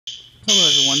Hello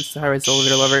everyone, this is the High-Rise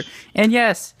Elevator Lover. And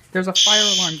yes, there's a fire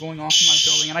alarm going off in my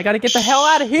building and I gotta get the hell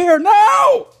out of here!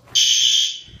 No!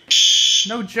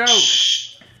 No joke.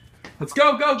 Let's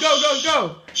go, go, go, go,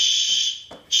 go!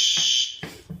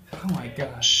 Oh my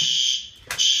gosh.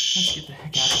 Let's get the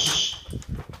heck out of here.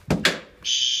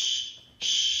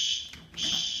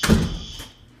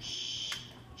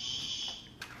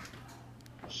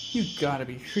 You gotta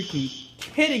be freaking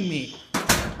kidding me.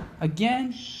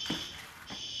 Again?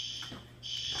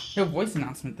 No voice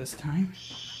announcement this time.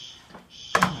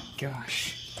 Oh my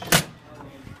gosh.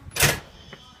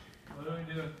 What do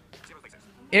we do?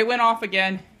 It went off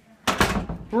again.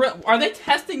 Are they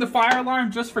testing the fire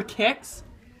alarm just for kicks?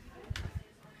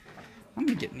 I'm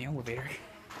gonna get in the elevator.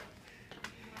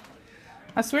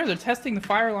 I swear they're testing the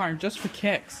fire alarm just for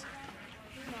kicks.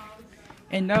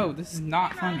 And no, this is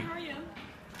not funny. How are you?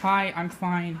 Hi, I'm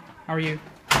fine. How are you?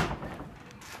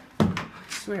 I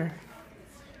swear,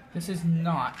 this is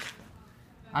not,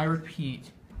 I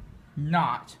repeat,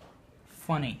 not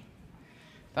funny.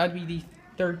 That'd be the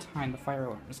third time the fire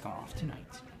alarm has gone off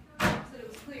tonight. It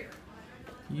was clear.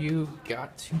 You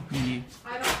got to be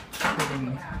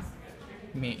kidding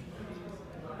me.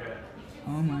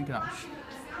 Oh my gosh.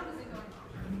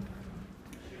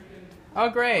 Oh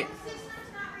great.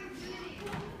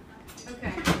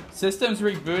 Okay. System's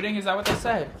rebooting, is that what they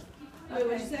said? Wait,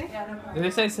 what'd you say? Did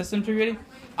they say system's rebooting?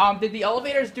 Did the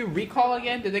elevators do recall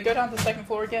again? Did they go down to the second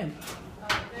floor again?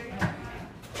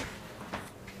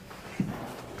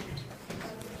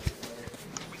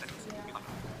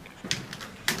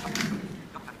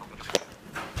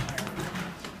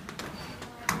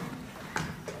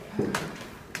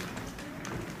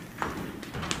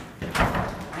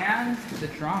 And the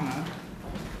drama.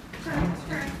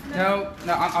 No,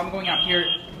 I'm going out here.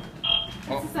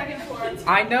 It's the second floor.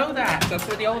 I know that. That's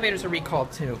where the elevators are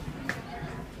recalled to.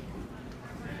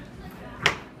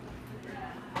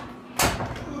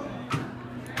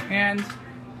 And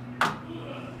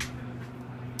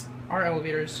our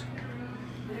elevators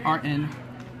aren't in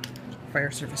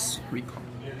fire service recall.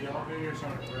 Yeah, the elevators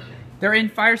aren't working. They're in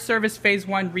fire service phase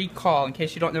 1 recall, in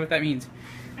case you don't know what that means.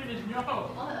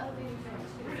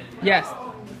 Yes.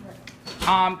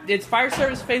 It's fire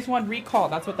service phase 1 recall.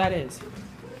 That's what that is.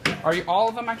 Are you all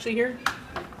of them actually here?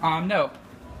 No.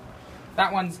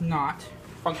 That one's not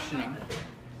functioning.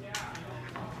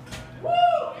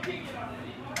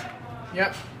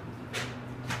 Yep.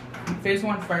 Phase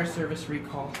 1 fire service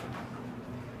recall.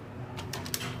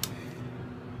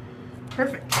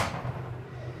 Perfect.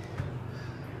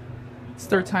 It's the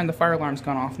third time the fire alarm's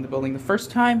gone off in the building. The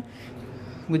first time,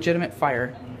 legitimate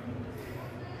fire.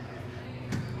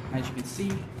 As you can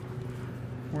see,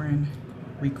 we're in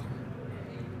recall.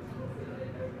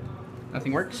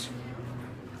 Nothing works.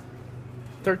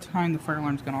 Third time the fire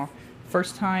alarm's gone off.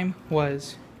 First time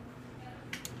was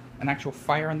an actual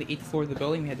fire on the 8th floor of the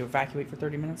building. We had to evacuate for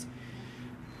 30 minutes.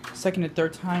 Second and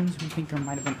third times, we think there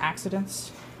might have been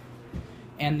accidents.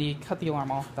 And they cut the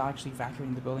alarm off without actually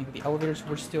evacuating the building, but the elevators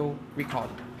were still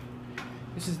recalled.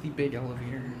 This is the big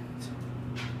elevator.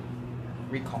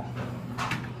 Recall.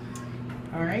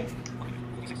 Alright.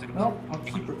 Well, I'll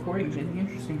keep recording if anything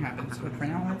interesting happens, but for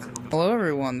now, that's it. Hello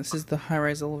everyone, this is the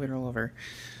High-Rise Elevator Lover.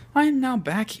 I am now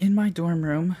back in my dorm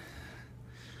room.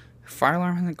 Fire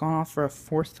alarm hasn't gone off for a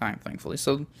 4th time, thankfully.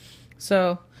 So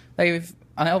an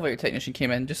elevator technician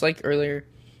came in, just like earlier,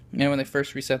 you know, when they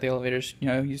first reset the elevators, you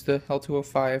know, use the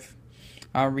L205,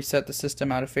 reset the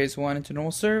system out of phase 1 into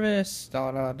normal service,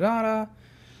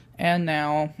 and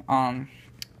now,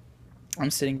 I'm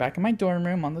sitting back in my dorm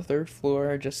room on the 3rd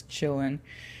floor, just chilling.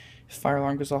 If fire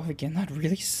alarm goes off again, that'd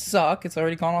really suck. It's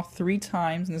already gone off 3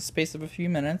 times in the space of a few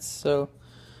minutes, so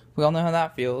we all know how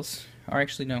that feels. Or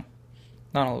actually, no,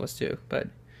 not all of us do, but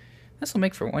this will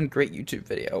make for one great YouTube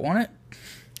video, won't it?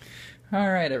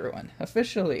 Alright, everyone,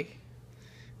 officially,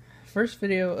 first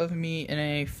video of me in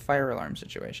a fire alarm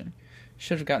situation.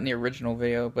 Should have gotten the original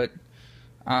video, but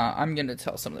I'm going to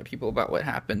tell some other people about what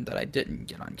happened that I didn't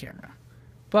get on camera.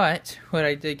 But what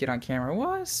I did get on camera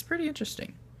was pretty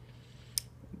interesting.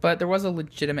 But there was a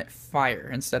legitimate fire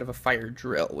instead of a fire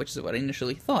drill, which is what I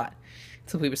initially thought.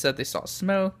 Until people said they saw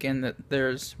smoke and that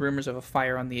there's rumors of a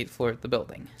fire on the 8th floor of the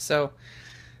building. So,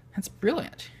 that's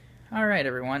brilliant. Alright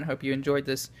everyone, hope you enjoyed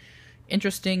this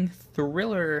interesting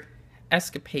thriller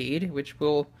escapade, which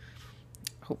will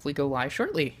hopefully go live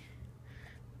shortly.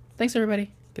 Thanks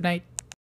everybody. Good night.